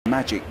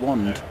magic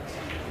wand.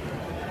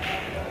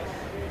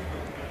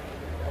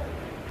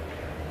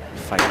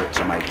 Favourite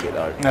to make it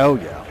though. Oh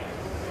yeah.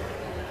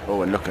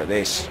 Oh, and look at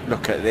this.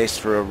 Look at this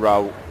for a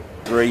roll.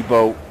 3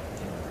 ball.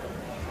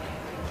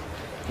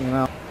 You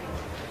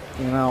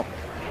know,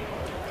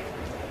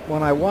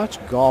 when I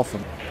watch golf,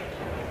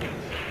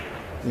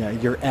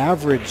 your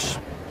average,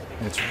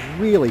 it's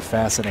really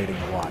fascinating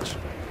to watch.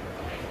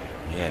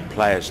 Yeah,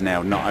 players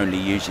now not only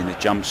using the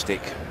jump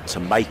stick to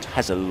make,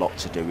 has a lot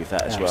to do with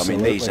that as well. I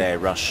mean, these air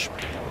rush,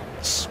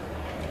 it's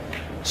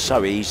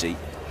so easy.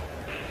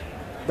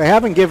 They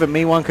haven't given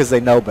me one because they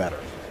know better.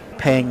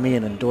 Paying me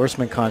an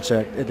endorsement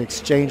contract in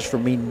exchange for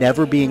me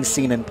never being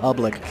seen in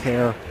public.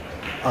 Care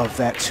of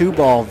that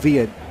 2-ball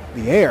via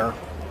the air.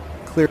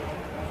 Clear.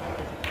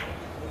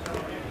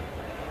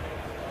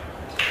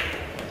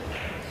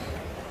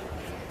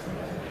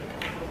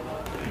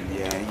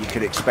 Yeah, you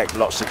could expect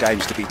lots of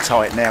games to be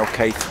tight now,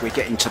 Keith. We're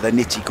getting to the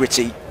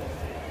nitty-gritty.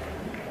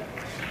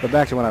 But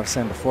back to what I was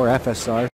saying before, FSR.